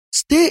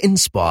Stay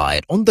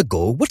inspired on the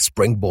go with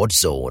Springboard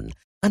Zone,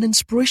 an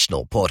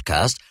inspirational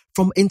podcast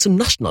from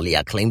internationally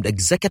acclaimed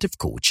executive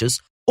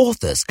coaches,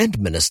 authors and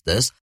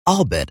ministers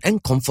Albert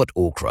and Comfort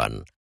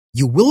Okran.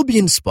 You will be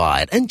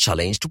inspired and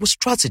challenged with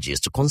strategies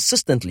to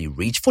consistently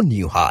reach for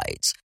new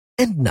heights.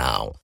 And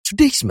now,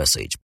 today's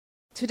message.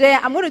 Today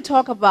I'm going to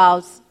talk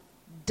about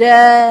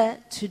Dare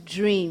to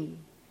Dream,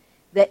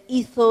 the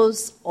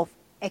ethos of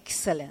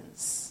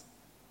excellence.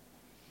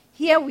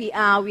 Here we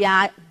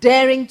are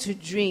daring to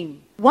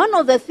dream. One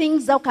of the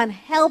things that can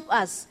help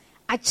us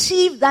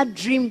achieve that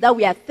dream that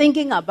we are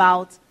thinking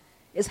about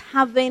is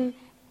having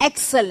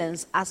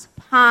excellence as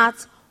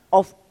part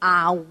of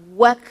our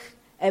work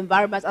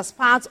environment, as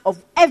part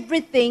of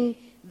everything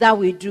that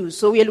we do.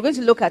 So we are going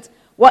to look at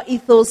what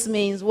ethos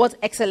means, what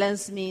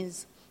excellence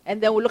means, and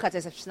then we'll look at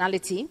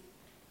exceptionality.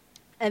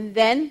 And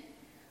then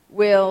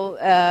we'll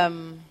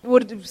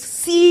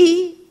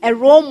see a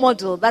role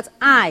model that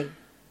I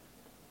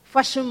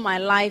fashion my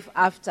life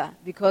after,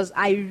 because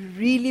I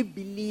really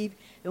believe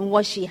in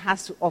what she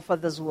has to offer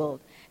this world.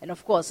 And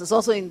of course, it's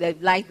also in the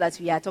light that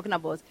we are talking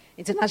about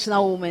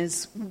International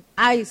Women's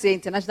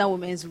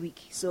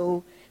Week.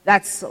 So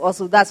that's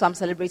why I'm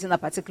celebrating that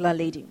particular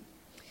lady.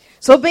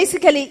 So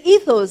basically,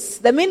 ethos,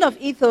 the meaning of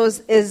ethos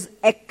is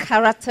a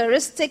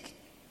characteristic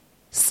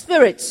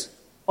spirit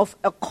of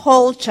a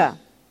culture,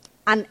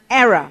 an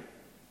era,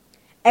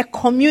 a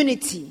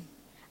community,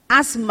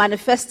 as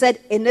manifested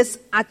in its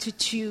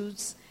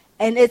attitudes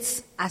and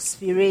its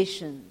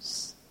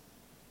aspirations.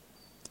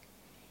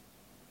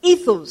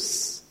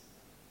 Ethos,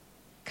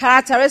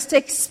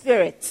 characteristic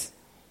spirit,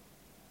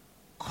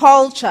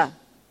 culture,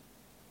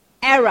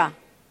 era,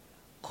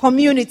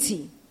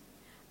 community,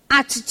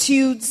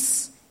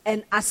 attitudes,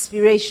 and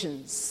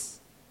aspirations.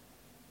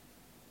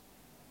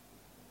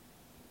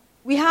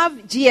 We have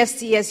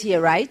GSTS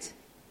here, right?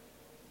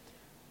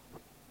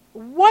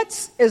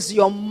 What is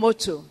your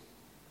motto?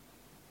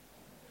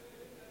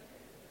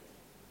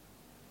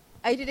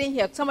 I didn't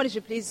hear. Somebody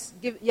should please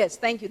give. Yes,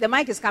 thank you. The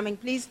mic is coming,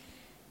 please.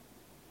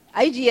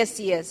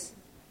 IGSTS.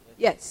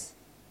 Yes.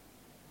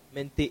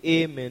 Mente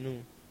e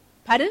menu.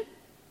 Pardon?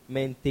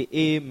 Mente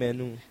e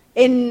menu.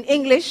 In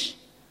English?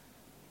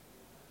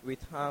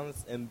 With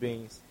hands and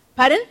brains.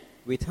 Pardon?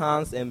 With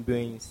hands and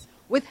brains.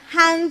 With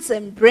hands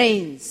and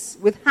brains.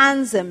 With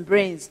hands and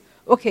brains.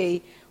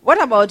 Okay.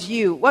 What about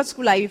you? What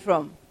school are you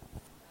from?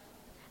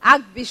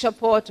 Archbishop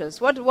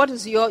Porters. What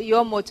is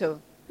your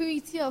motto?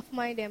 Purity of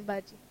mind and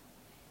body.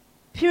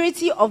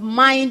 Purity of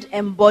mind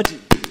and body.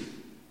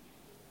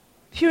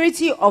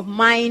 Purity of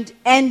mind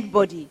and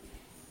body.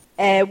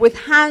 With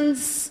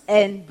hands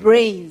and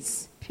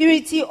brains.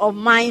 Purity of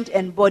mind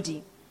and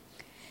body.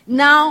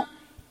 Now,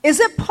 is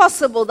it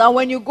possible that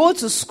when you go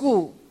to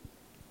school,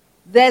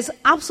 there's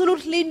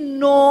absolutely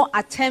no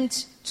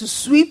attempt to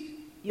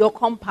sweep your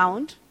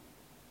compound?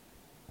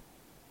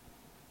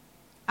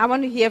 I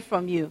want to hear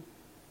from you.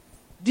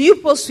 Do you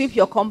post-sweep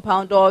your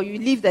compound, or you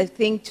leave the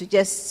thing to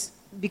just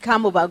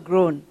become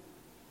overgrown?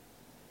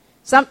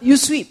 You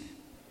sweep.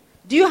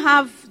 Do you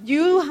have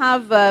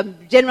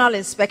general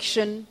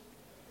inspection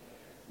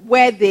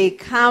where they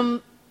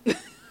come?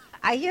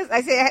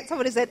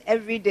 Somebody said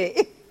every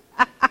day.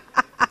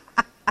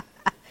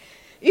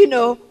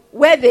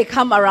 Where they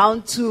come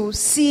around to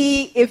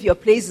see if your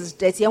place is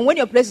dirty. And when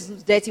your place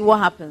is dirty, what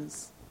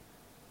happens?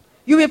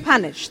 You'll be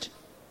punished.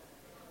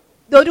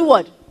 They'll do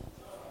what?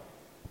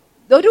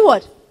 They'll do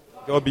what?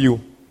 Job you.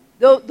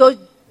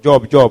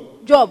 Job.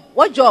 Job.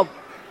 What job?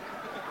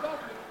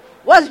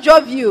 What's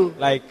job you?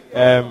 Like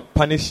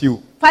punish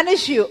you.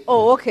 Punish you.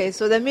 Oh, okay.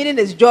 So the meaning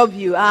is job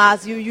you.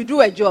 As you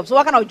do a job. So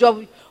what kind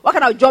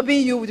of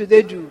jobbing you do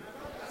they do?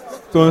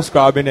 Stone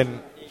scrubbing and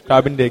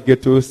scrubbing the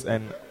ghettos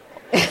and.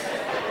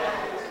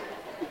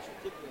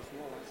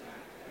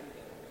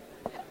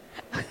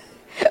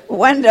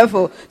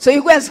 Wonderful. So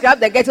you go and scrub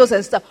the ghettos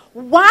and stuff.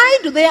 Why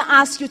do they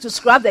ask you to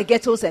scrub the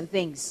ghettos and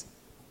things?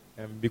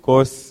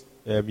 Because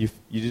you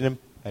didn't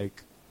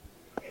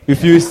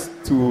refuse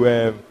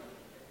to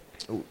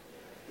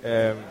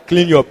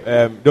clean your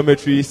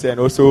dormitories and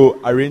also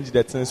arrange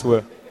the things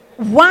well.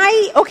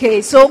 Why?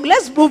 Okay, so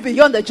let's move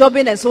beyond the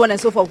jobbing and so on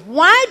and so forth.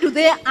 Why do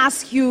they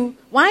ask you?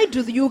 Why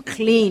do you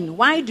clean?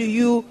 Why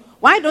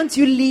don't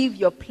you leave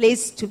your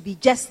place to be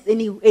just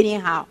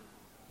anyhow?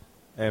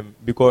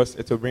 Because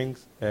it will bring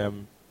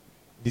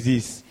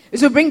disease.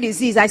 It will bring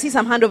disease. I see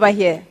some hand over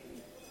here.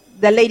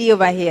 The lady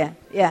over here.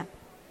 Yeah.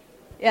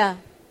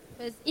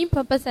 Because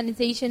improper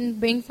sanitation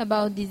brings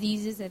about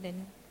diseases and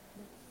then.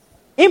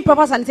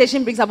 Improper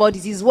sanitation brings about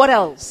disease. What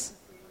else?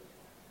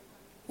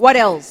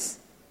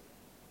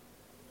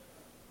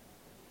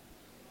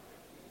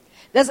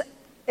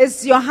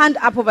 Is your hand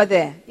up over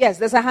there? Yes,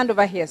 there's a hand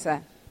over here,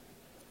 sir.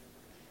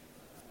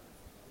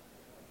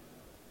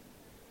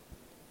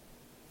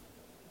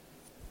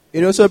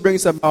 It also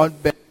brings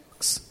about bed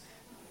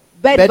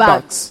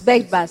bugs.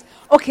 Bed bugs.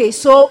 Okay,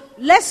 so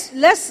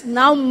let's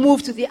now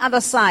move to the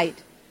other side.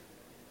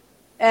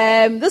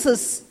 This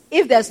is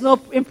if there's no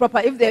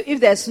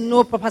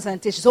proper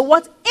sanitation. So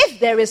what if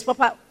there is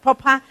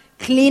proper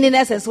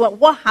cleanliness and so on,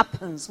 what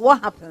happens?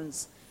 What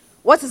happens?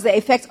 What is the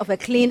effect of a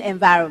clean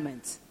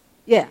environment?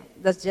 Yeah,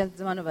 that's the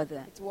gentleman over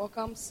there. It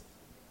welcomes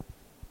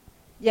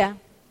Yeah.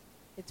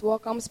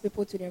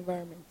 people to the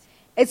environment.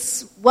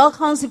 It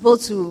welcomes people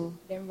to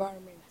The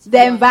environment.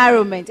 the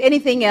environment.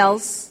 Anything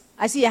else?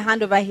 I see a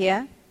hand over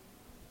here.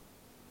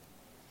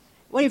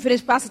 When you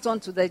finish, pass it on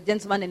to the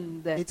gentleman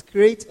in the It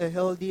creates a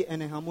healthy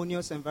and a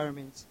harmonious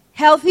environment.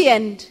 healthy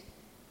and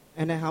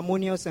And a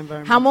harmonious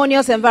environment.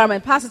 harmonious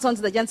environment. Pass it on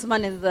to the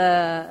gentleman in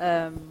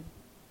the...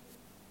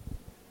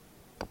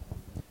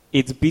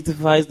 It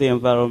beautifies the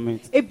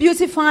environment. it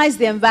beautifies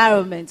the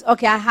environment.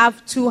 Okay, I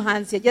have 2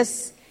 hands here.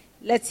 Just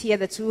let's hear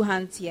the 2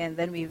 hands here and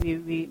then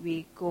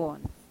we go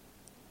on.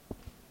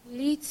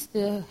 Leads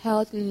to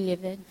healthy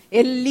living.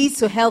 It leads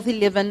to healthy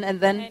living and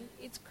then And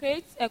it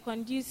creates a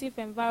conducive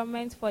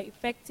environment for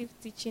effective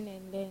teaching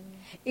and learning.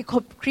 it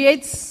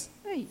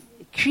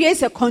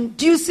creates a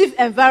conducive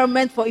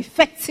environment for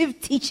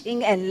effective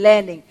teaching and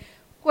learning.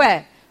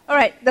 Where? All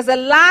right, there's a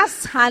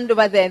last hand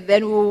over there,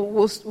 then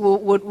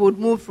we'll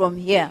move from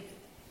here.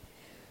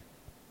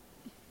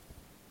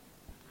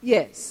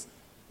 Yes.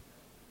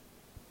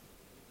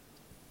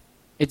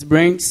 It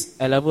brings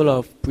a level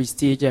of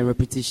prestige and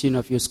reputation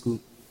of your school.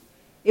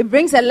 It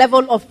brings a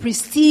level of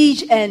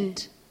prestige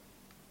and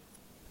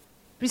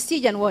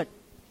what?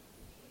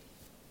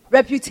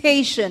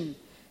 Reputation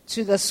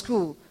to the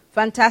school.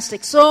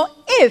 Fantastic. So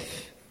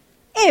if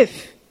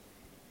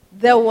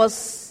there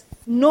was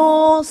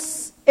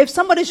if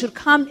somebody should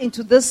come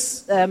into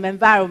this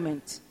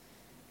environment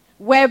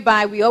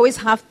whereby we always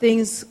have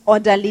things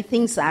orderly,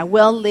 things are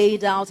well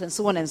laid out and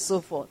so on and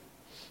so forth,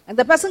 and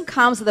the person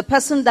comes, the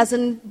person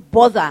doesn't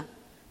bother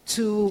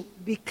to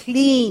be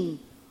clean,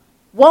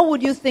 what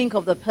would you think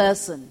of the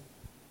person?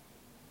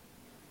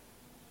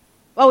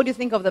 What would you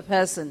think of the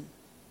person?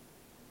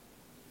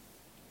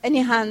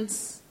 Any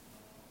hands?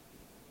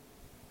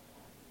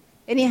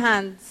 Any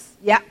hands?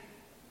 Yeah.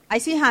 I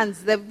see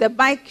hands. The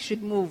bike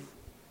should move.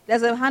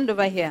 There's a hand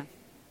over here.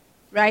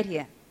 Right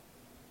here.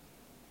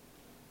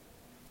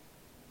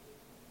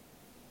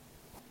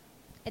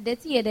 A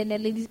dirty and a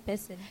lazy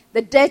person.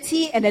 The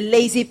dirty and a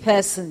lazy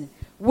person.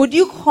 Would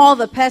you call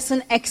the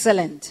person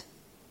excellent?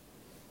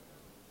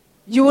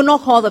 You will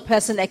not call the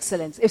person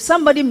excellent. If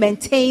somebody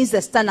maintains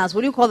the standards,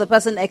 will you call the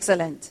person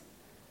excellent?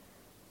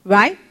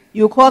 Right?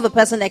 You call the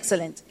person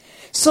excellent.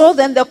 So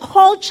then the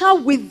culture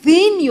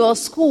within your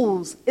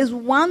schools is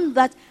one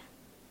that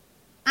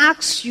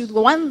asks you,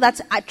 the one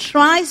that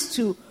tries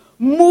to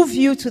move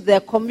you to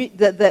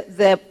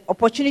the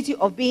opportunity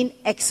of being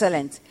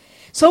excellent.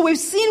 So we've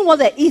seen what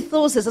the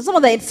ethos is. And some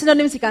of the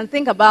synonyms you can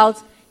think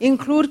about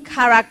include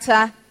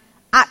character,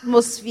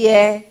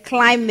 atmosphere,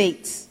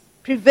 climate,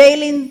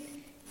 prevailing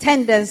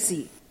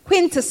tendency,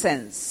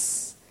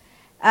 quintessence,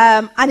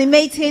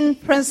 animating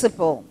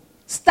principle,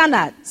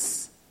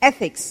 standards,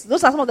 ethics.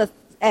 Those are some of the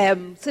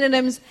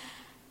synonyms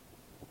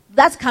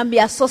that can be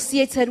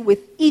associated with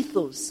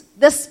ethos,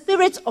 the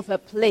spirit of a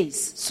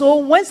place. So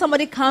when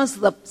somebody comes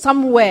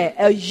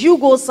somewhere, you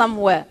go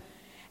somewhere,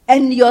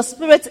 and your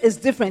spirit is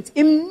different,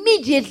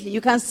 immediately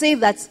you can say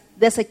that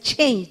there's a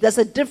change, there's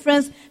a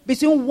difference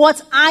between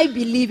what I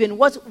believe in,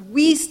 what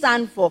we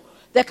stand for,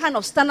 the kind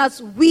of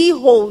standards we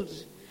hold,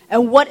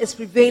 and what is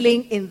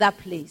prevailing in that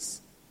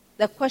place.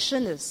 The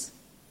question is,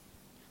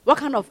 what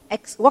kind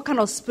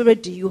of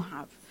spirit do you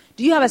have?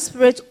 Do you have a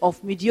spirit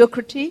of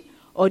mediocrity,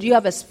 or do you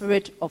have a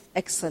spirit of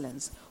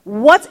excellence?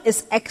 What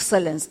is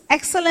excellence?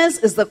 Excellence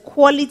is the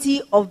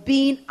quality of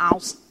being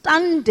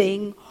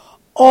outstanding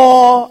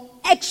or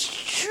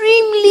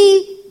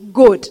extremely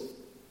good.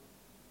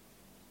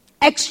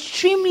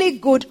 Extremely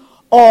good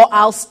or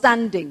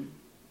outstanding.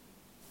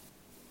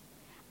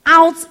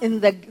 Out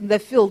in the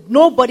field,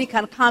 nobody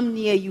can come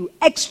near you.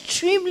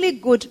 Extremely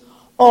good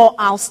or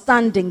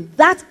outstanding.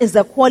 That is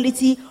the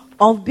quality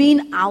of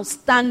being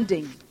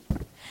outstanding.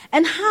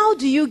 And how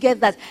do you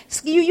get that?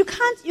 You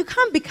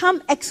can't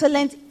become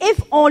excellent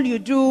if all you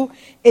do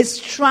is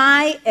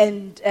try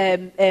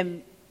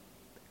and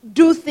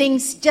do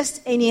things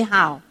just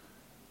anyhow.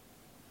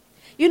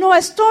 You know,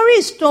 a story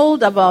is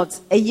told about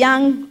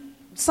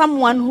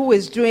someone who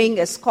is doing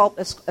a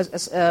sculpture.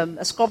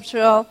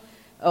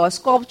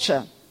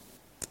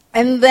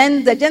 And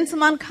then the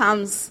gentleman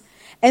comes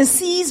and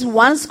sees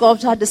one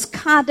sculpture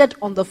discarded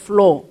on the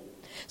floor.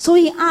 So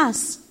he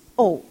asks,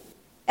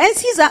 and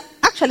sees that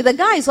actually the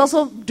guy is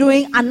also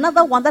doing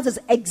another one that is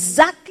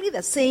exactly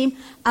the same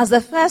as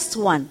the first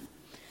one.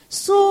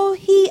 So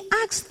he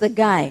asked the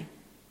guy,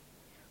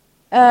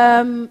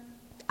 are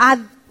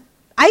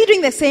you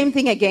doing the same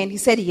thing again? He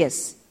said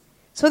yes.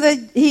 So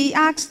he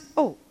asked,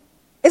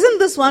 isn't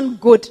this one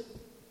good?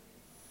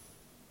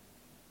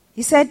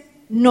 He said,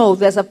 no,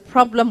 there's a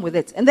problem with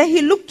it. And then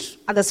he looked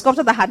at the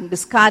sculpture that had been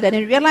discarded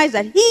and realized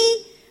that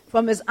he,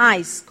 from his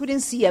eyes, couldn't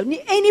see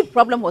any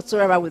problem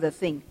whatsoever with the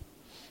thing.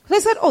 So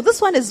he said,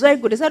 this one is very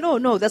good. He said,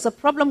 no, there's a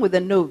problem with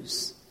the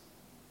nose.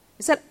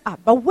 He said,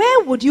 but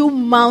where would you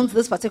mount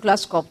this particular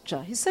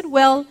sculpture? He said,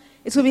 well,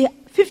 it will be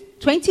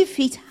 20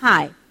 feet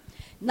high.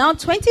 Now,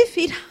 20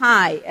 feet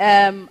high,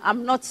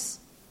 I'm not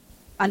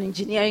an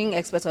engineering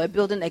expert or a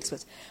building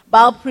expert, but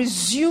I'll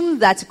presume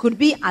that it could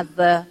be at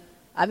the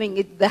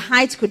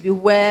height could be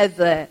where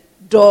the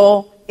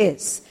door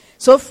is.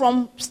 So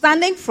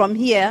standing from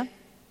here,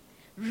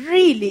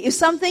 really, if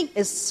something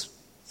is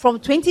from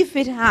 20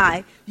 feet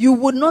high, you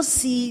would not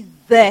see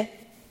the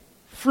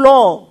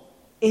floor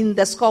in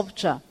the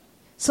sculpture.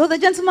 So the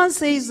gentleman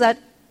says that,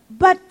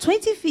 but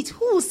 20 feet,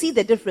 who will see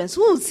the difference?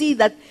 Who will see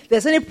that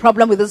there's any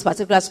problem with this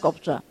particular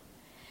sculpture?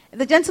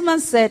 And the gentleman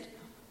said,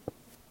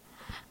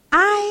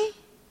 I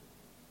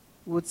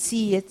would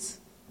see it,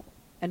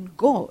 and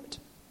God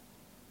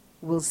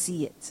will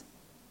see it.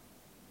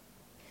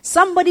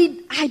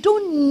 I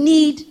don't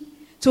need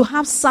to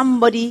have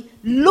somebody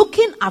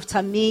looking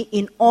after me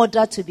in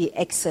order to be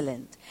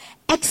excellent.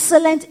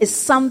 Excellent is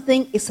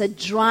something, it's a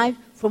drive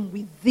from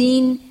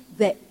within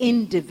the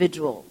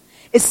individual.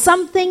 It's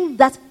something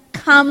that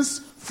comes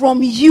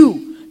from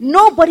you.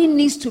 Nobody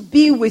needs to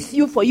be with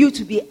you for you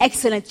to be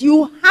excellent.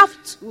 You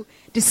have to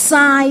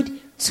decide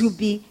to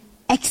be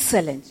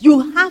excellent.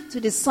 You have to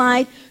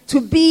decide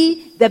to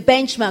be the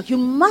benchmark. You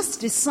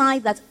must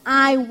decide that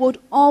I would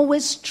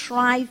always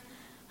strive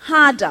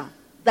harder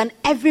than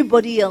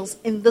everybody else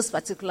in this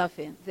particular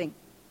thing.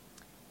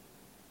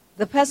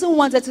 The person who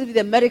wanted to be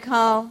the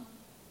medical,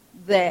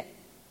 the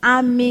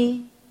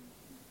army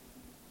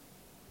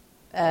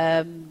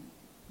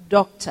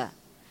doctor,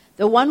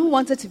 the one who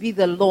wanted to be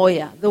the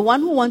lawyer, the one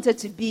who wanted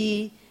to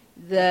be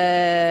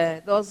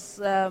there was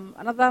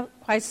another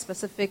quite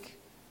specific,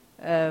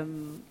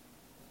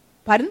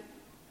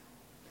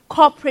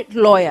 corporate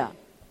lawyer.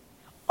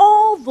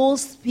 All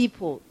those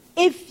people,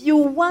 if you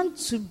want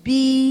to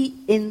be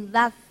in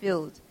that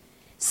field,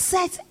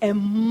 set a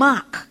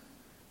mark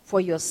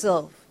for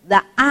yourself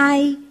that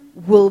I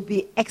will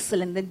be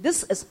excellent. And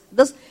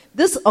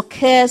this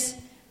occurs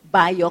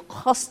by your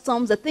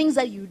customs, the things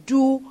that you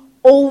do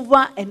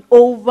over and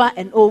over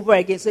and over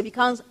again. So it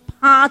becomes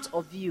part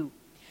of you.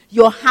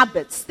 Your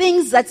habits,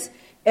 things that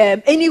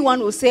anyone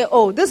will say,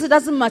 oh, this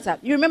doesn't matter.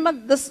 You remember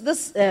this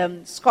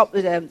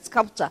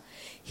sculptor?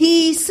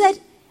 He said,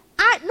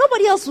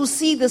 nobody else will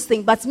see this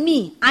thing but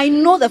me. I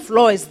know the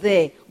flaw is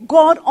there.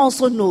 God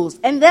also knows.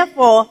 And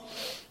therefore,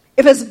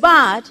 if it's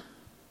bad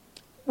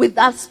with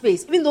that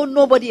space, even though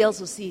nobody else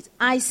will see it,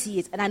 I see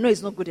it and I know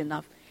it's not good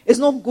enough. It's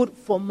not good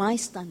for my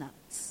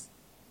standards.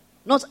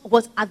 Not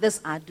what others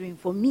are doing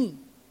for me.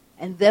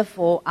 And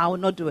therefore, I will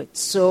not do it.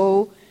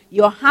 So,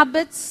 your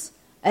habits,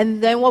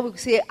 and then what we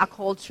say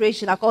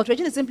acculturation.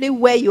 Acculturation is simply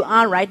where you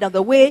are right now.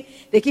 The way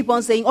they keep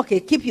on saying,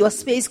 okay, keep your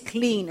space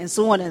clean, and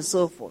so on and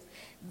so forth.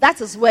 That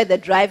is where the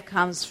drive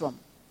comes from.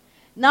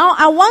 Now,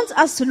 I want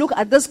us to look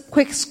at this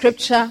quick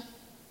scripture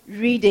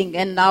reading,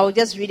 and I'll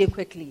just read it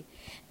quickly.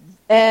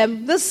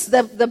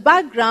 The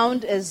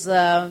background is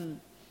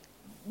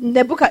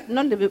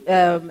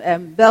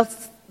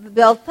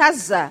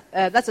Belteshazzar,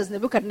 that is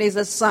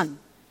Nebuchadnezzar's son,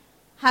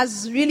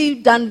 has really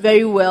done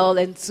very well,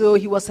 and so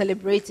he was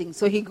celebrating.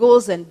 So he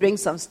goes and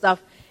brings some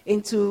stuff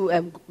into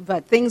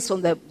things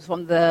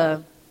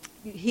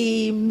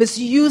he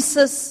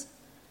misuses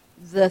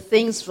the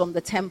things from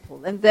the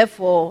temple, and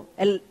therefore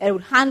a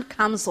hand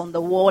comes on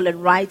the wall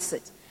and writes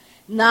it.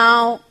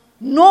 Now,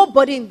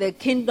 nobody in the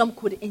kingdom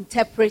could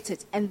interpret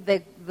it, and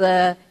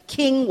the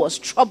king was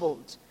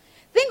troubled.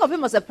 Think of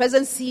him as a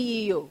present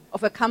CEO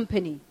of a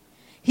company.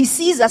 He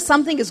sees that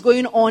something is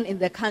going on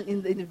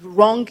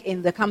wrong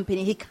in the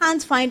company. He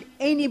can't find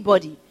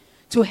anybody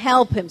to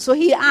help him. So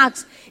he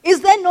asks,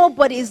 is there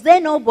nobody? Is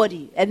there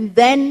nobody? And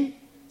then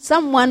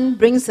someone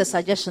brings a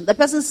suggestion. The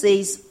person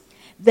says,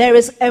 there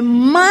is a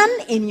man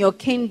in your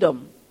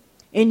kingdom,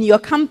 in your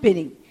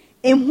company,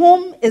 in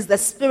whom is the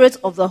Spirit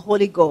of the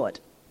Holy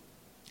God.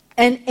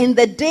 And in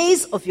the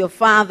days of your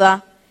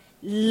father,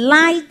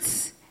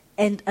 light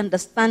and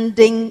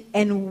understanding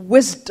and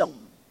wisdom,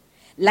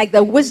 like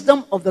the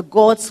wisdom of the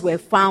gods, were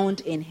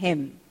found in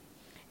him.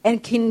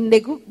 And King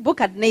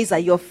Nebuchadnezzar,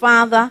 your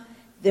father,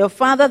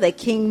 the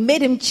king,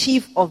 made him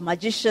chief of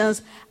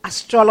magicians,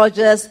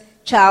 astrologers,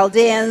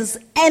 Chaldeans,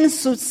 and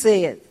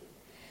soothsayers.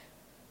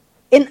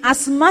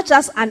 Inasmuch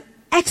as an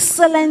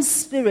excellent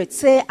spirit,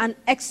 say an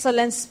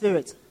excellent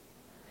spirit,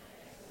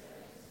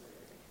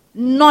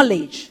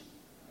 knowledge,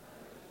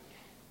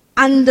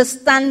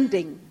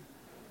 understanding,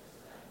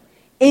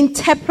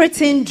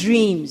 interpreting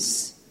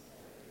dreams,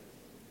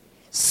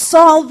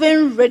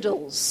 solving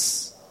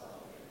riddles,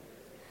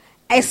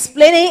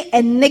 explaining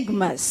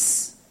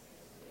enigmas,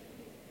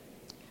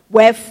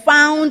 were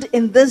found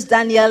in this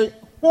Daniel,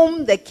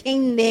 whom the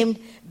king named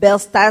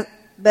Belteshazzar.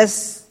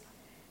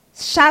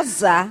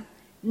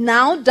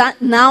 Now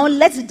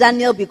let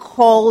Daniel be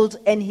called,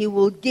 and he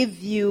will give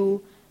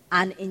you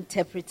an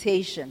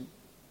interpretation.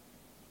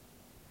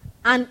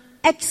 An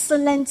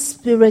excellent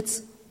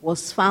spirit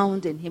was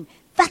found in him.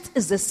 That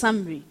is the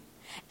summary.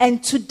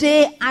 And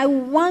today, I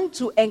want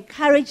to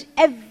encourage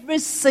every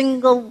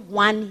single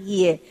one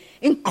here,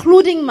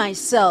 including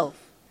myself.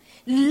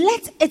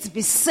 Let it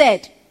be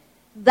said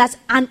that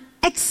an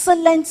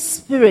excellent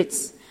spirit,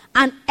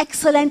 an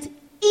excellent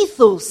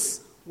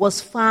ethos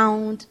was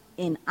found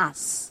in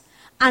us.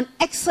 An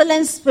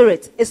excellent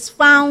spirit is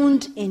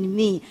found in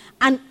me.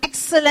 An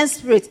excellent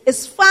spirit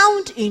is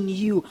found in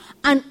you.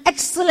 An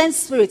excellent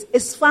spirit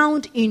is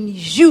found in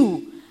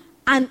you.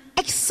 An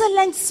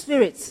excellent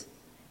spirit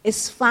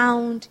is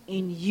found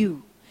in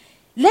you.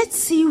 Let's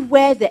see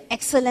where the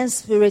excellent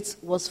spirit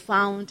was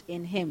found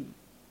in him.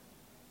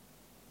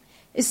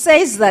 It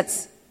says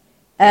that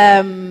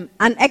an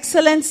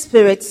excellent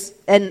spirit,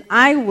 and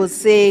I will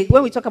say,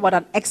 when we talk about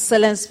an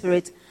excellent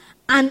spirit,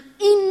 an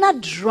inner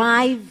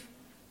drive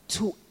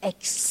to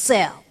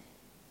excel.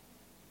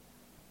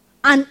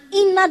 An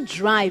inner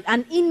drive,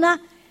 an inner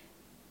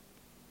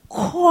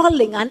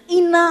calling, an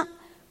inner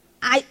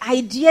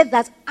idea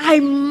that I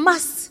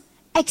must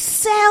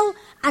excel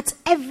at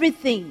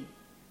everything.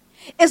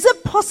 Is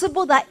it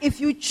possible that if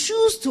you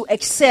choose to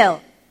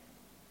excel,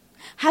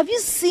 have you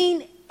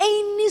seen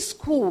any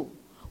school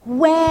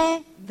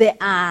where there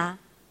are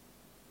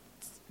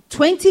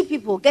 20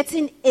 people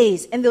getting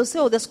A's and they'll say,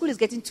 oh, the school is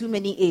getting too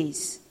many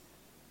A's?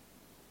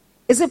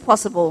 Is it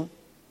possible?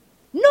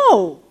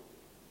 No.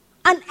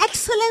 An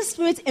excellent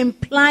spirit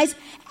implies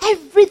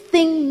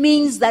everything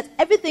means that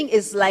everything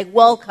is like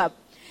World Cup.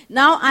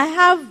 Now I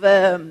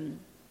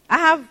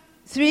have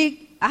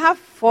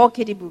 4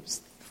 kiddie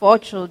boobs, 4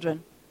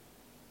 children.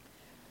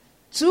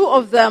 2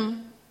 of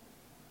them,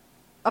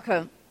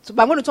 okay, so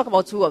I'm going to talk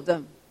about 2 of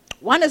them.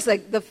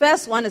 The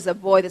first one is a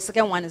boy, the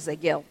second one is a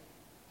girl.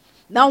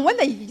 Now when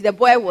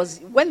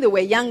when they were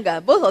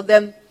younger, both of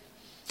them,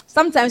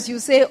 sometimes you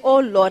say, oh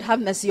Lord, have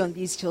mercy on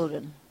these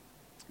children.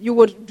 You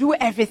would do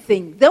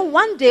everything. Then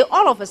one day,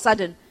 all of a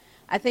sudden,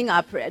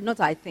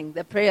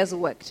 the prayers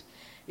worked.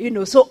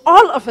 So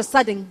all of a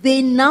sudden,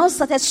 they now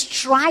started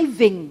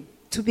striving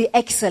to be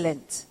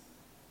excellent.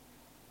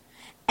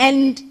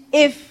 And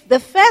if the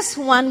first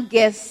one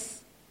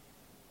gets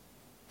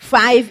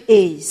 5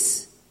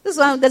 A's,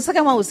 the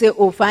second one will say,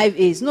 5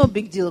 A's, no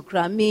big deal,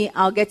 me,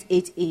 I'll get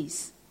 8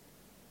 A's.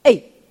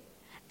 Hey.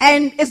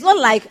 And it's not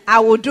like I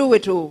will do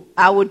it,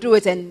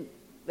 and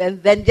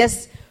then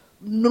just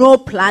no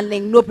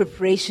planning, no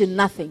preparation,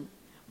 nothing.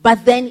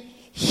 But then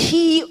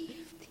he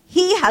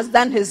has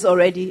done his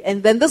already,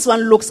 and then this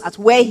one looks at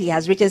where he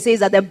has reached and says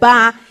that the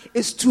bar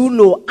is too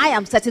low. I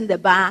am setting the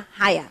bar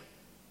higher.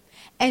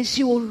 And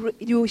she would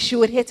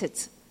hit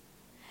it.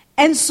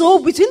 And so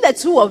between the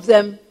 2 of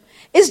them,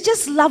 it's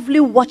just lovely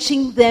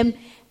watching them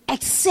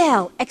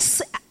excel,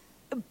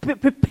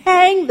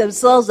 preparing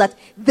themselves that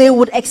they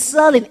would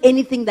excel in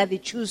anything that they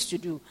choose to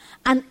do.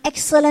 An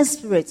excellent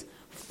spirit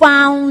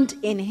found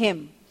in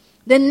him.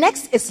 The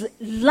next is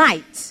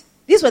light.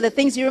 These were the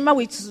things, you remember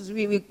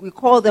we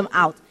call them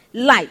out.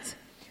 Light.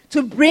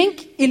 To bring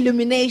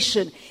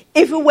illumination.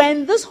 If we were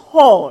in this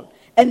hall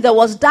and there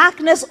was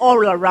darkness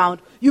all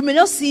around, you may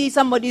not see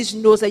somebody's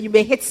nose and you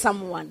may hit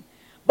someone.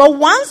 But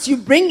once you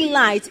bring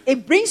light,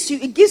 it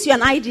gives you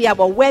an idea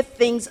about where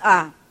things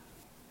are.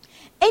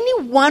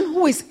 Anyone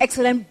who is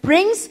excellent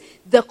brings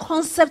the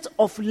concept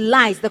of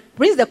light,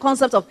 brings the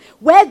concept of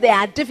where there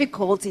are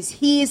difficulties.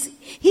 He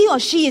or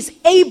she is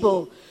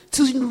able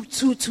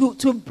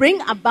to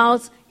bring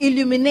about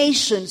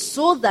illumination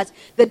so that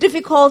the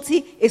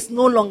difficulty is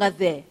no longer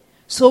there.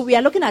 So we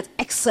are looking at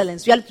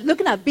excellence. We are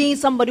looking at being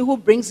somebody who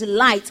brings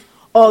light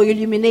or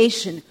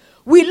illumination.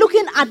 We're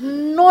looking at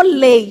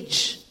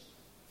knowledge.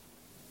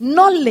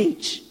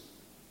 Knowledge.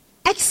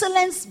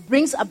 Excellence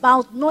brings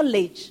about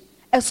knowledge.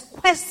 A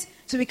quest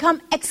to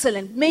become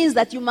excellent means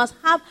that you must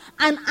have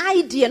an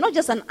idea, not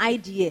just an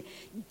idea,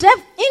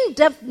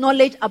 in-depth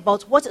knowledge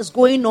about what is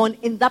going on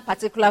in that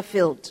particular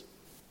field.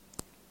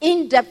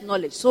 In-depth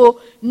knowledge. So,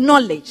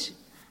 knowledge.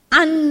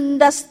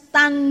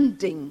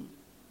 Understanding.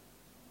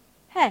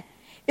 Hey,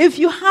 if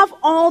you have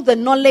all the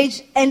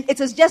knowledge and it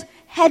is just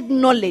head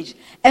knowledge,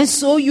 and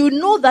so you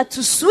know that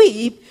to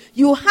sweep,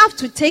 you have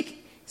to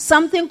take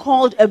something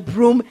called a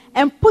broom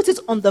and put it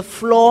on the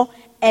floor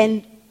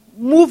and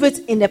move it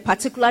in a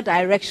particular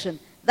direction.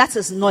 That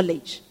is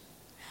knowledge.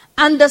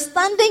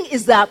 Understanding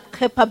is the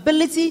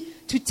capability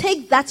to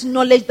take that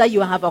knowledge that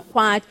you have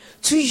acquired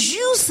to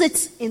use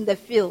it in the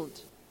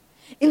field.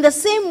 In the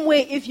same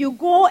way, if you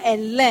go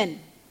and learn,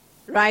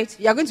 right,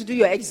 you are going to do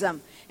your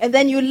exam, and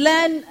then you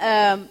learn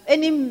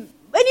any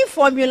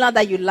formula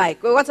that you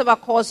like, or whatever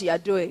course you are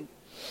doing,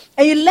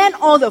 and you learn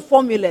all the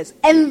formulas,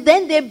 and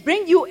then they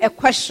bring you a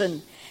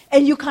question,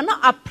 and you cannot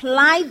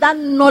apply that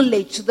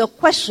knowledge to the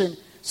question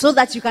so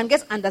that you can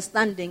get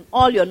understanding,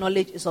 all your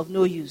knowledge is of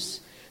no use.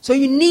 So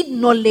you need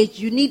knowledge,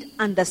 you need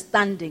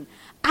understanding.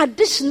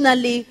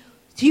 Additionally,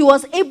 he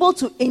was able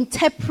to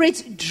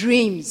interpret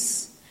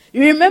dreams.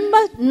 You remember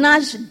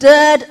Nash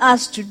dared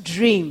us to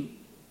dream.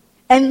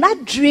 And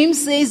that dream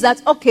says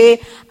that,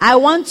 okay, I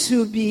want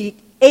to be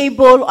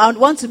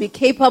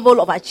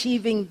capable of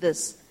achieving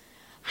this.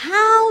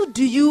 How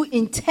do you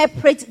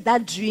interpret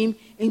that dream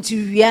into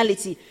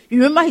reality? You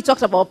remember he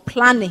talked about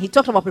planning, he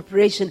talked about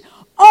preparation.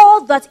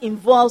 All that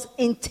involves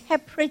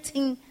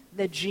interpreting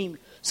the dream.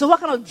 So what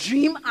kind of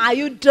dream are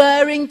you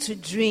daring to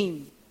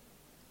dream?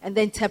 And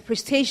the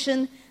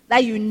interpretation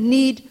that you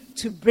need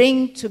to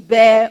bring to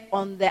bear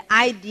on the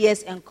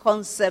ideas and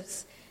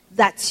concepts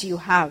that you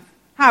have.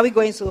 How are we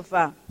going so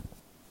far?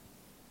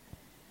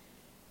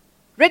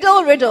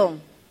 Riddle, riddle.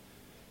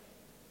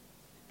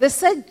 They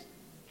said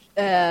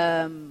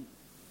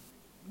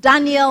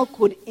Daniel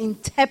could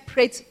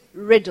interpret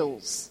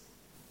riddles.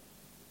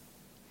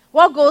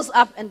 What goes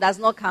up and does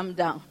not come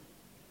down?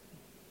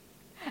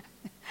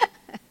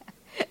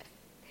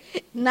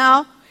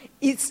 Now,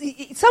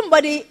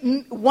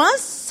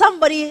 once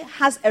somebody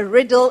has a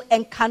riddle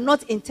and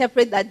cannot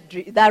interpret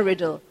that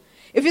riddle,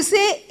 if you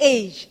say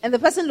age and the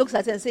person looks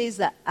at it and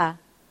says,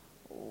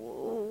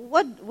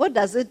 what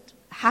does it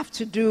have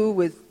to do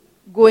with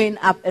going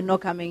up and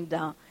not coming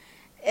down?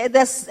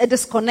 There's a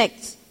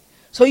disconnect.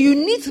 So you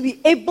need to be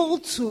able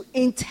to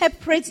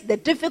interpret the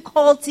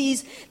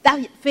difficulties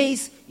that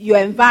face your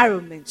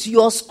environment,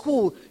 your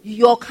school,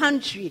 your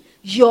country,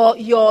 your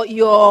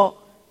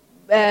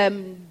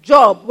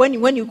job.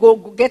 When you go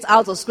get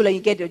out of school and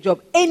you get your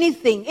job,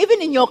 anything,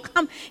 even in your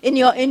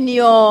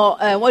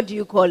what do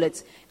you call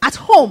it? At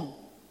home,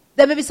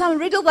 there may be some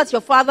riddle that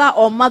your father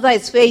or mother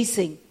is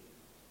facing.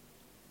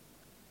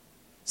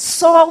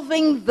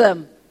 Solving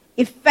them,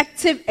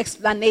 effective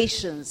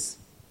explanations,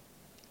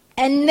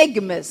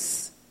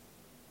 enigmas,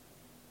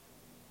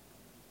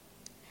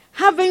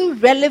 having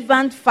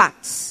relevant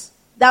facts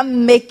that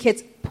make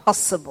it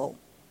possible.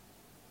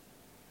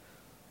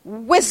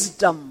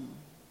 Wisdom.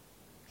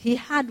 He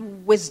had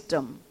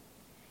wisdom,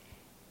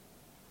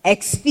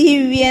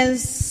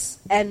 experience,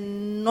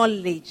 and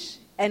knowledge,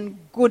 and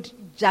good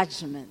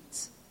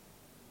judgment.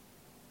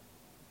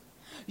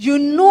 You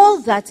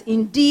know that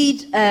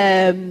indeed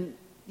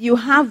you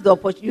have the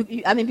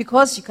opportunity.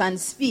 Because you can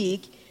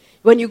speak,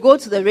 when you go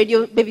to the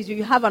radio, maybe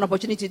you have an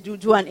opportunity to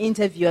do an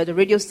interview at the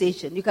radio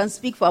station, you can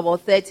speak for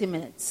about 30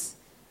 minutes.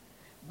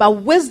 But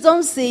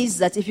wisdom says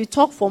that if you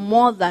talk for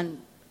more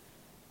than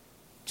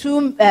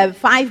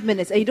 5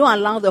 minutes and you don't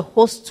allow the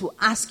host to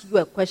ask you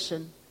a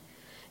question,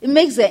 it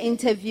makes the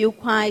interview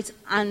quite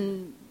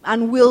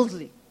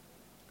unwieldy.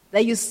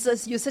 That you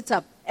sit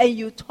up and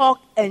you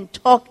talk and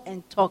talk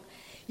and talk.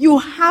 You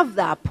have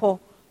the apple,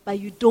 but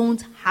you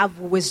don't have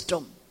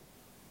wisdom.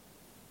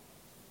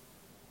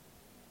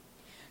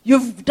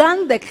 You've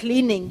done the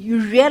cleaning. You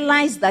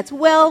realize that,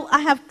 well, I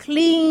have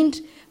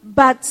cleaned,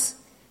 but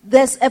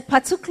there's a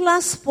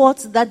particular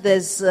spot that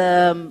there's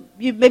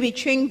maybe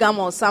chewing gum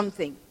or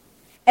something,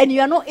 and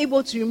you are not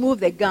able to remove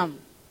the gum.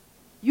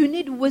 You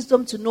need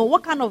wisdom to know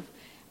what kind of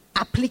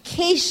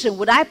application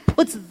would I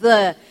put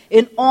there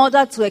in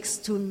order to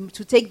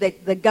take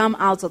the gum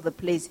out of the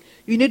place.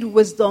 You need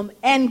wisdom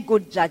and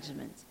good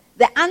judgment.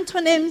 The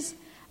antonyms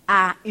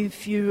are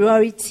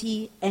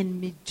inferiority and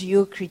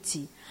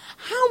mediocrity.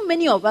 How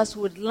many of us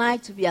would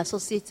like to be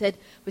associated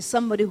with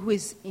somebody who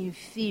is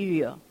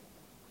inferior?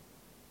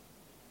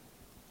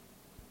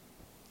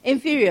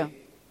 Inferior.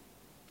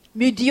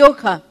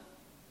 Mediocre.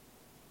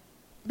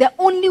 The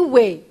only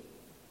way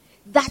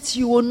that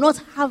you will not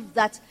have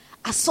that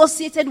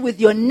associated with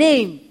your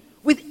name,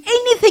 with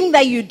anything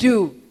that you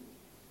do,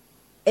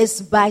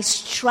 is by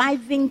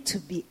striving to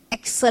be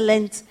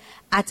excellent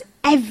at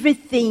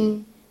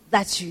everything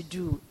that you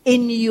do.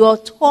 In your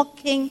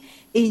talking,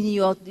 in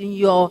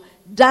your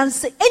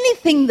dancing,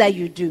 anything that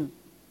you do.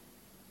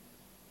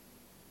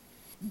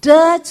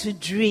 Dare to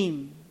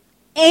dream.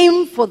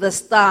 Aim for the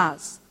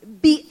stars.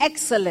 Be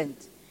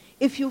excellent.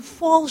 If you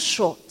fall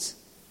short,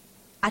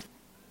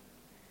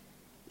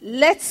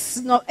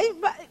 let's not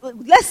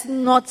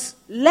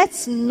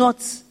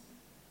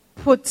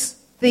put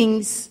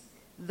things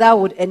that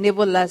would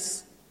enable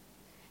us.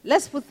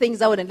 Let's put things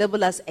that would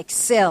enable us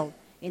excel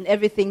in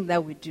everything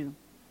that we do.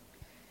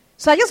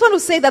 So I just want to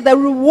say that the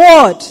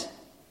reward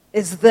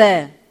is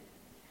there.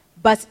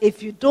 But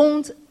if you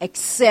don't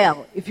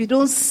excel, if you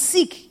don't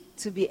seek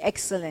to be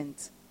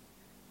excellent,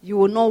 you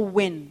will not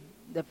win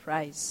the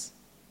prize.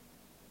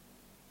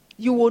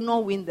 You will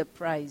not win the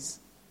prize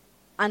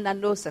under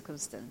no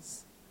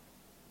circumstance.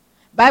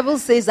 Bible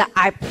says that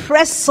I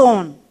press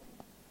on,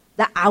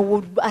 that I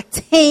would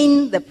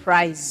attain the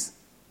prize.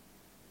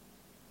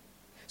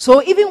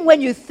 So even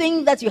when you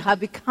think that you have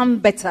become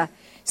better,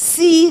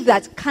 see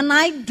that, can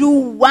I do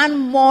one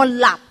more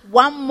lap,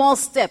 one more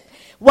step,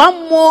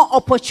 one more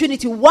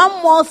opportunity,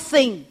 one more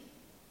thing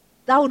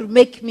that would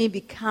make me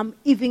become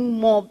even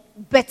more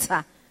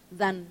better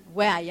than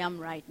where I am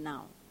right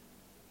now.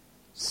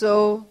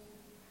 So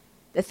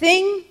the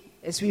thing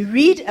is, we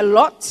read a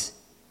lot,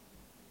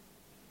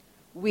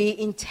 we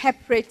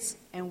interpret,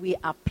 and we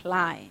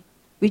apply.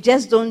 We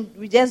just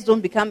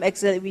don't become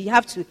excellent. We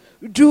have to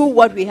do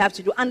what we have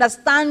to do.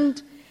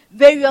 Understand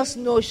various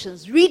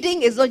notions.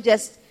 Reading is not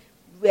just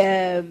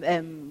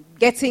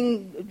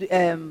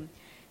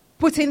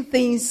putting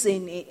things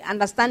in,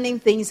 understanding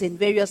things in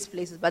various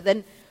places, but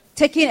then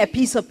taking a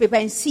piece of paper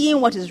and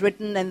seeing what is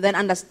written and then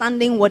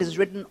understanding what is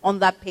written on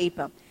that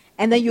paper.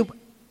 And then you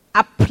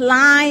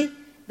apply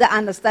the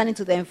understanding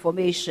to the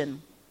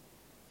information.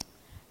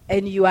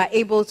 And you are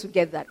able to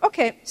get that.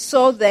 Okay,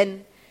 so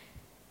then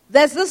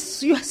there's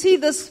this, you see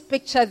this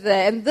picture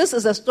there, and this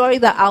is a story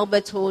that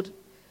Albert told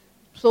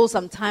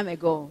some time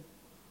ago,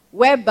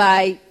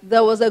 whereby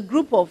there was a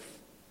group of,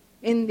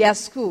 in their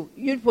school,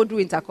 you people do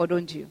interco,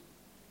 don't you?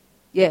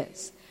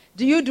 Yes.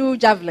 Do you do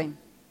javelin?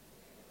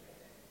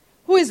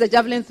 Who is the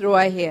javelin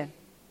thrower here?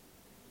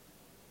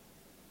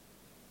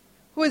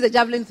 Who is the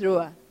javelin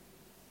thrower?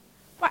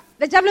 What?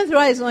 The javelin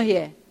thrower is not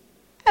here.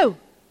 Oh.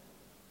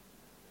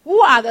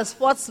 Who are the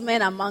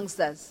sportsmen amongst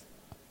us?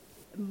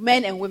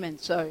 Men and women,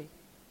 sorry.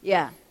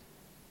 Yeah.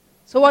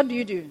 So what do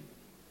you do?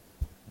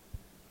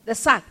 The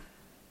sack.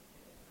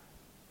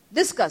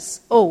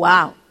 Discus. Oh,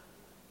 wow.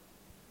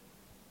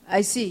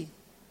 I see.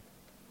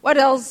 What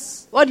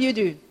else? What do you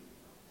do?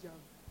 Jump.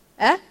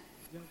 Eh?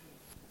 Jump.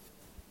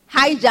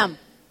 High jump.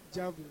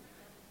 Javelin.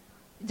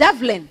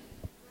 Javelin.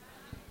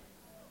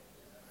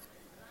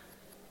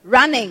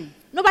 Running.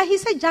 No, but he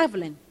said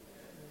javelin.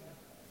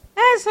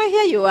 So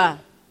here you are.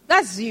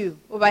 That's you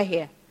over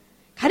here.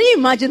 Can you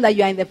imagine that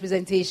you are in the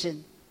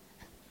presentation?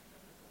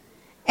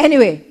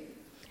 Anyway,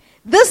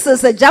 this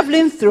is a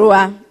javelin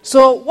thrower.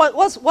 So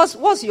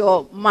what's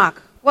your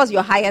mark? What's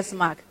your highest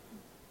mark?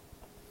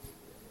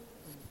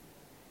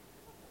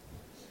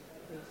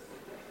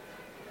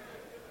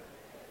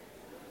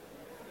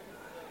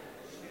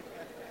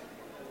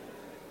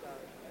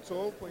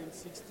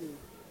 $12.16.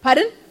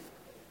 Pardon?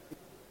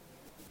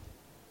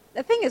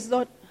 The thing is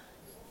not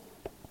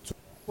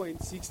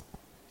 12.60.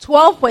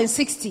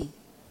 12.60.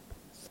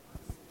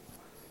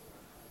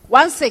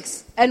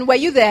 16. And were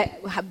you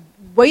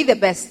the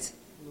best?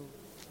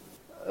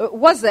 No.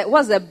 What's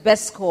the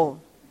best score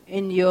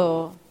in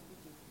your?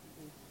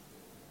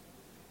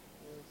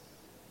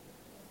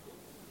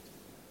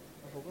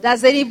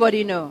 Does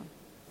anybody know?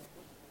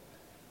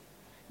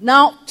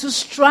 Now, to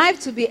strive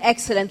to be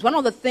excellent, one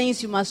of the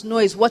things you must know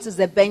is what is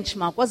the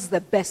benchmark, what is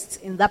the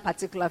best in that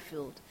particular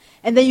field.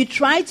 And then you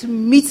try to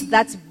meet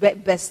that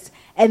best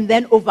and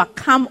then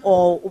overcome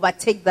or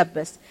overtake that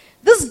best.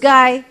 This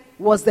guy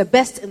was the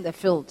best in the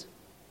field.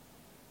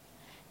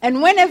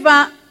 And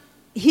whenever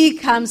he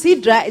comes, he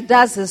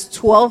does his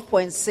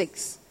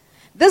 12.6.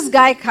 This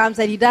guy comes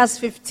and he does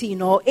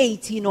 15 or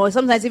 18 or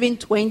sometimes even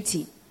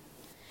 20.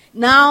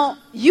 Now,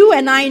 you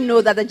and I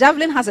know that the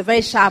javelin has a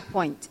very sharp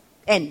point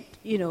end,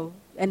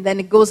 and then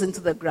it goes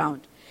into the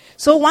ground.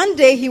 So one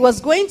day he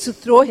was going to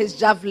throw his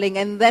javelin,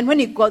 and then when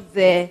he got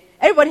there,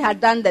 everybody had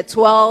done the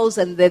 12s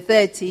and the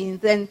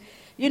 13s, and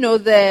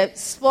the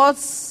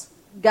sports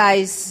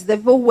guys, the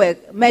people who were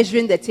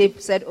measuring the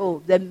tape said,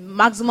 oh, the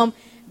maximum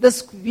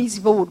these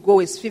people would go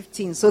is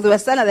 15. So they were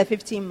standing at the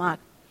 15 mark.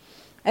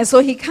 And so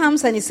he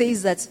comes and he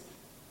says that,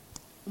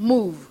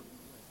 move.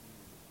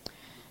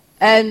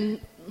 And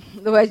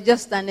they were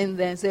just standing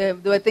there. So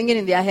they were thinking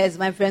in their heads,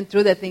 my friend,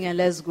 throw the thing and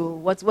let's go.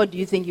 What do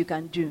you think you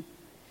can do?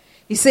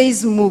 He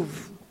says,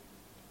 move.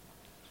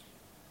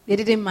 They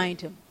didn't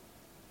mind him.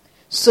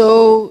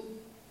 So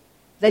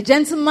the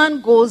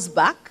gentleman goes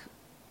back,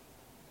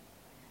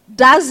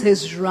 does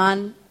his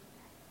run,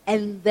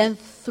 and then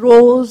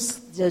throws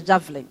the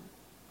javelin.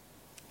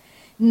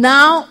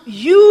 Now,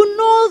 you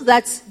know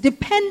that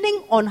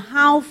depending on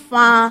how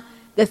far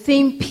the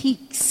thing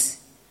peaks,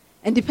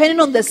 and depending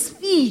on the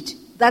speed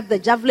that the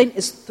javelin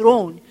is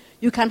thrown,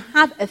 you can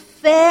have a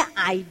fair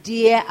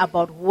idea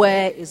about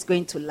where it's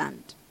going to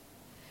land.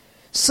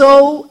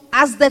 So,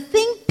 as the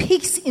thing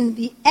peaks in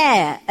the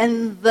air,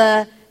 and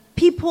the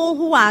people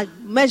who are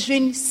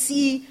measuring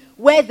see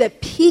where the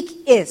peak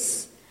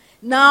is,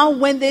 now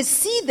when they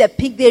see the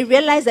peak, they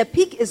realize the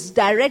peak is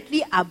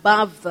directly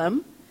above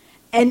them,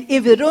 and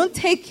if they don't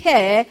take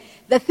care,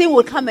 the thing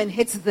will come and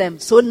hit them.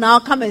 So now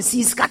come and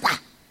see scatter.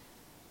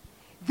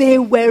 They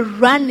were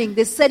running.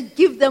 They said,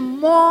 give them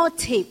more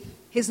tape.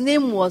 His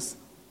name was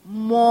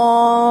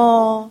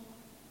More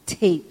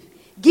Tape.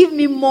 Give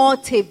me more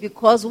tape,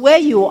 because where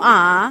you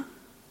are,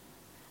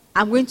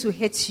 I'm going to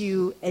hit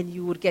you and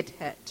you will get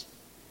hurt.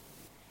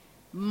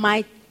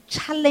 My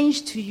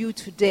challenge to you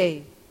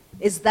today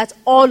is that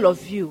all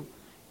of you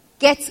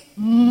get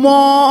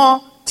more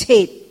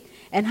tape.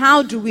 And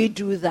how do we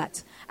do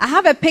that? I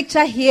have a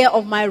picture here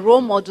of my role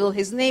model.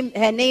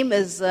 Her name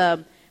is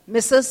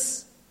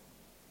Mrs.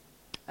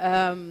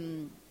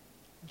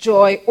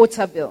 Joy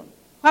Otabil.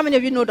 How many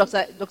of you know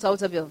Dr.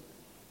 Otabil?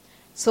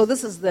 So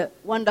this is the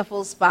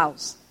wonderful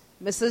spouse,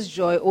 Mrs.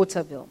 Joy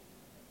Otabil.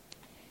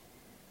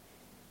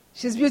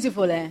 She's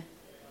beautiful, eh?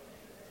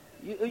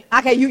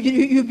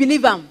 You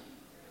believe him?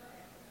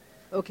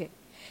 Okay.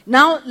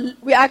 Now,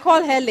 I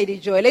call her Lady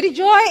Joy. Lady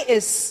Joy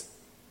is,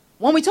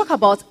 when we talk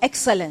about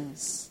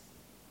excellence,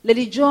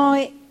 Lady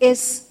Joy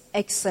is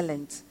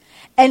excellent.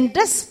 And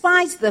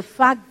despite the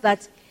fact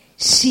that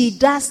she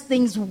does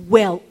things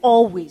well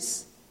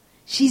always,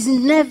 she's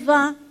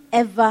never,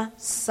 ever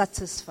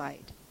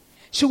satisfied.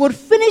 She would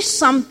finish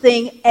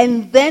something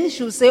and then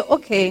she would say,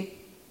 okay,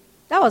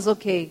 that was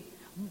okay.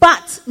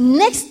 But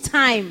next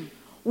time,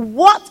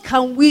 what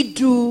can we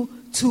do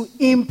to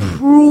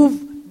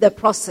improve the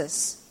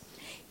process?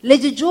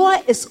 Lady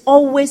Joy is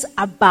always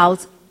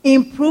about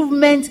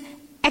improvement,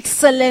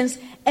 excellence,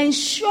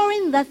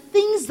 ensuring that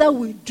things that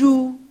we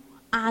do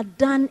are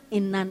done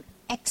in an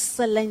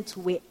excellent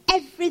way.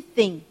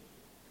 Everything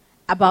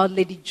about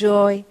Lady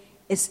Joy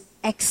is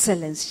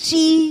excellence.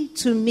 She,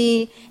 to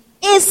me,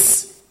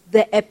 is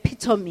the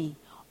epitome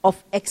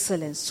of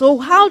excellence. So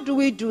how do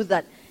we do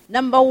that?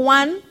 Number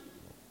one,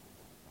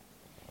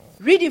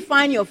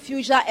 redefine your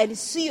future and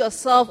see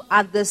yourself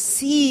as the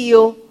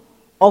CEO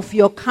of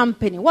your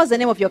company. What's the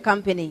name of your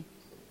company?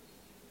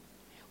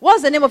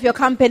 What's the name of your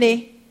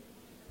company?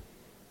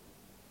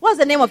 What's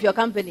the name of your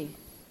company?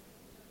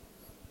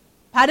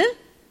 Pardon?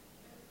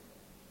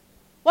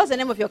 What's the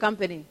name of your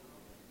company?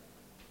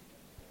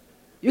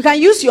 You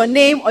can use your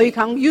name or you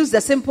can use the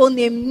simple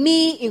name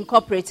Me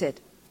Incorporated.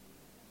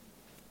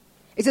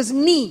 It is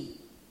me,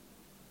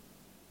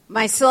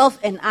 myself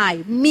and I,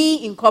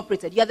 Me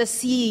Incorporated. You are the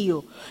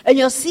CEO. And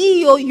your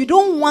CEO, you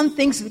don't want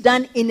things to be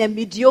done in a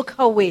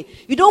mediocre way.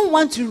 You don't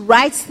want to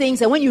write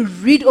things, and when you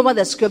read over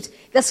the script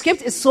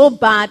is so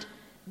bad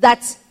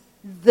that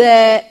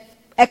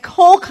a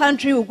whole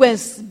country will go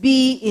and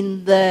be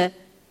in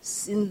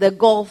the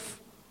Gulf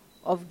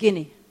of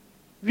Guinea.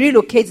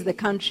 Relocate the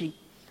country.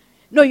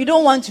 No, you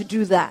don't want to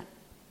do that.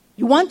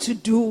 You want to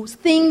do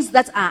things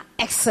that are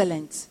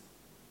excellent.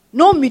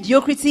 No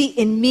mediocrity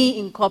in Me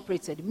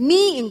Incorporated.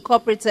 Me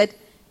Incorporated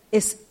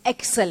is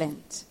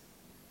excellent.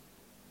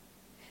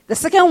 The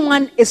second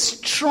one is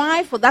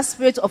strive for that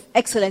spirit of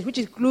excellence, which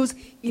includes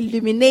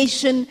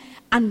illumination,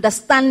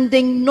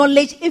 understanding,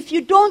 knowledge. If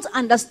you don't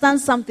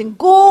understand something,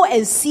 go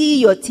and see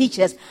your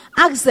teachers.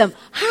 Ask them,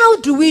 how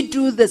do we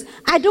do this?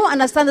 I don't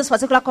understand this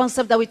particular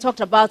concept that we talked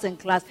about in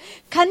class.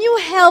 Can you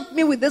help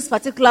me with this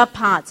particular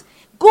part?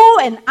 Go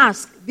and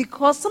ask,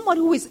 because somebody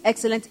who is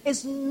excellent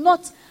is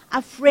not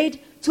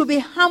afraid to be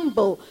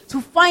humble, to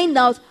find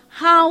out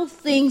how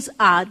things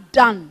are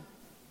done.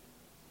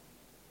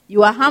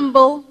 You are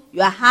humble,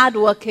 you are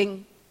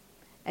hardworking,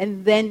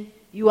 and then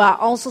you are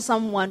also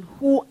someone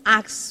who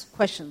asks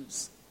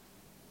questions.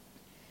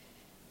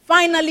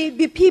 Finally,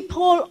 be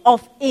people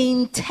of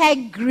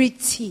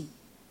integrity.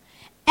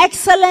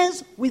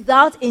 Excellence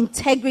without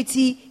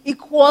integrity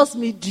equals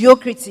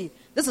mediocrity.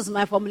 This is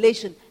my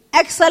formulation.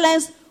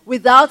 Excellence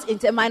without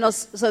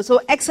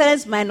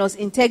excellence minus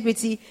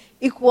integrity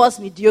equals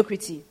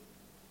mediocrity.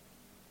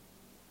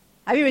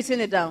 Have you written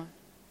it down?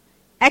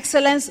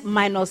 Excellence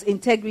minus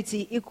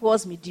integrity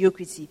equals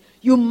mediocrity.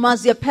 You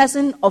must be a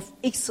person of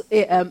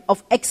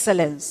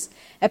excellence.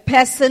 A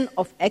person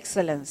of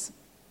excellence.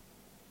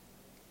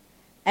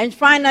 And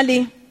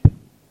finally,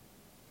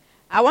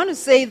 I want to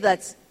say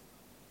that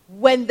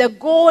when the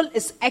goal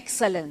is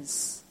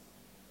excellence,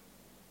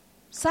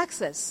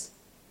 success,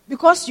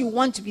 because you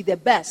want to be the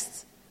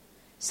best,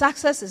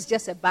 success is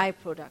just a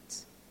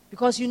byproduct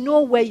because you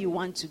know where you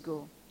want to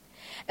go.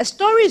 A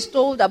story is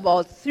told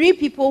about 3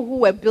 people who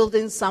were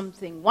building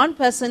something. One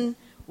person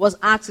was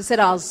asked, he said,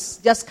 I was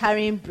just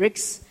carrying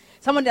bricks.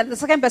 The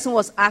second person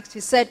was asked, he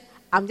said,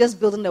 I'm just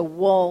building a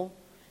wall.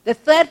 The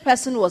third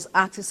person was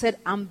asked, he said,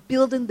 I'm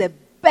building the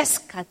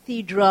best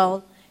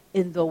cathedral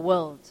in the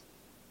world.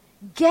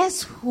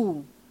 Guess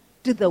who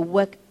did the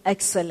work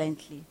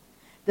excellently?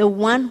 The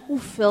one who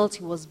felt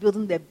he was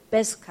building the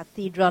best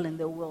cathedral in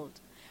the world.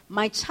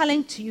 My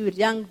challenge to you,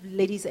 young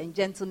ladies and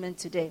gentlemen,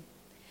 today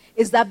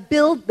is that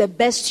build the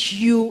best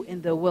you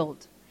in the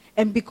world.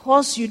 And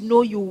because you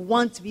know you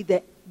want to be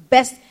the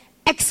best,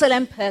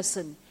 excellent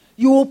person,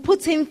 you will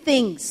put in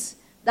things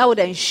that would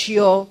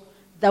ensure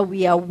that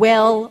we are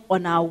well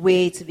on our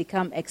way to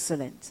become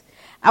excellent.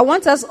 I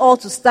want us all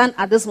to stand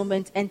at this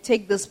moment and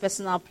take this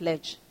personal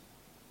pledge.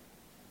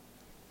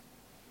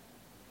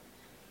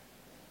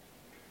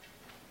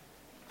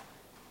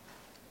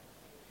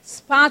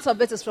 Part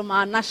of it is from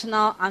our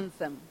national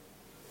anthem.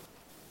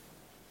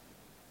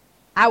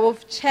 I will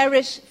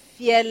cherish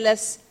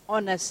fearless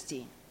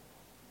honesty.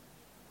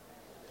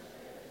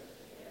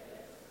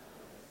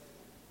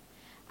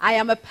 I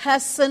am a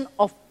person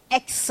of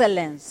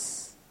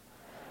excellence.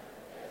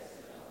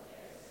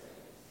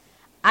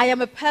 I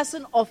am a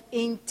person of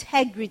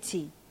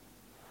integrity.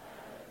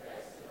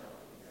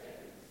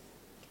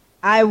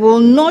 I will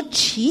not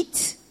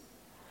cheat.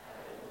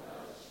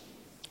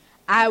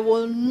 I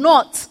will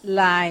not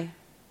lie.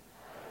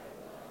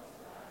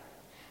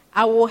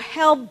 I will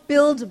help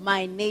build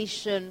my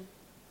nation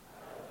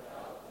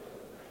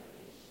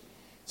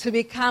to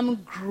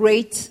become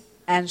great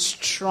and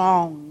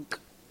strong.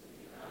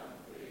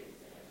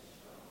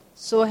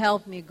 So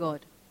help me God.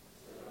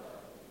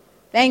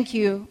 Thank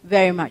you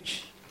very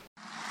much.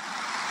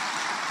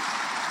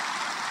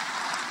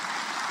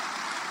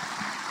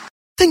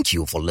 Thank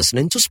you for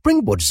listening to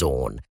Springboard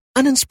Zone,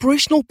 an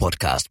inspirational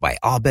podcast by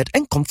Albert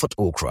and Comfort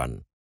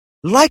Okran.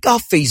 Like our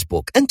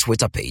Facebook and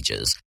Twitter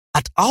pages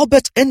at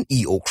Albert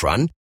N.E.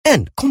 Okran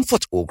and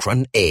Comfort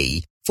Okran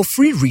A for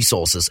free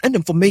resources and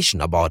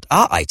information about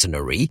our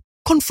itinerary,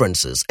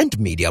 conferences, and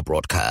media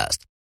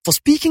broadcast. For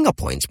speaking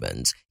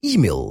appointments,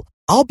 email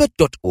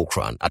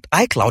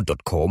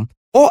albert.okran@icloud.com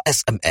or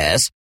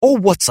SMS or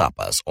WhatsApp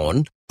us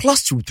on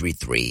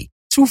 +233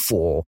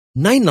 24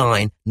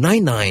 99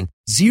 99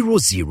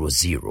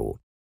 000.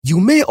 You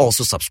may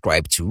also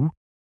subscribe to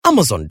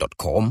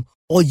Amazon.com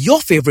or your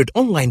favorite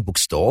online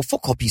bookstore for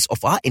copies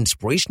of our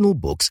inspirational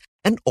books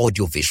and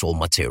audiovisual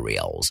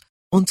materials.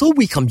 Until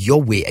we come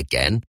your way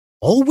again,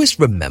 always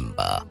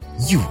remember,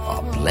 you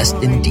are blessed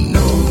indeed.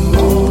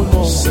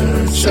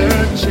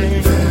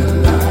 Searching.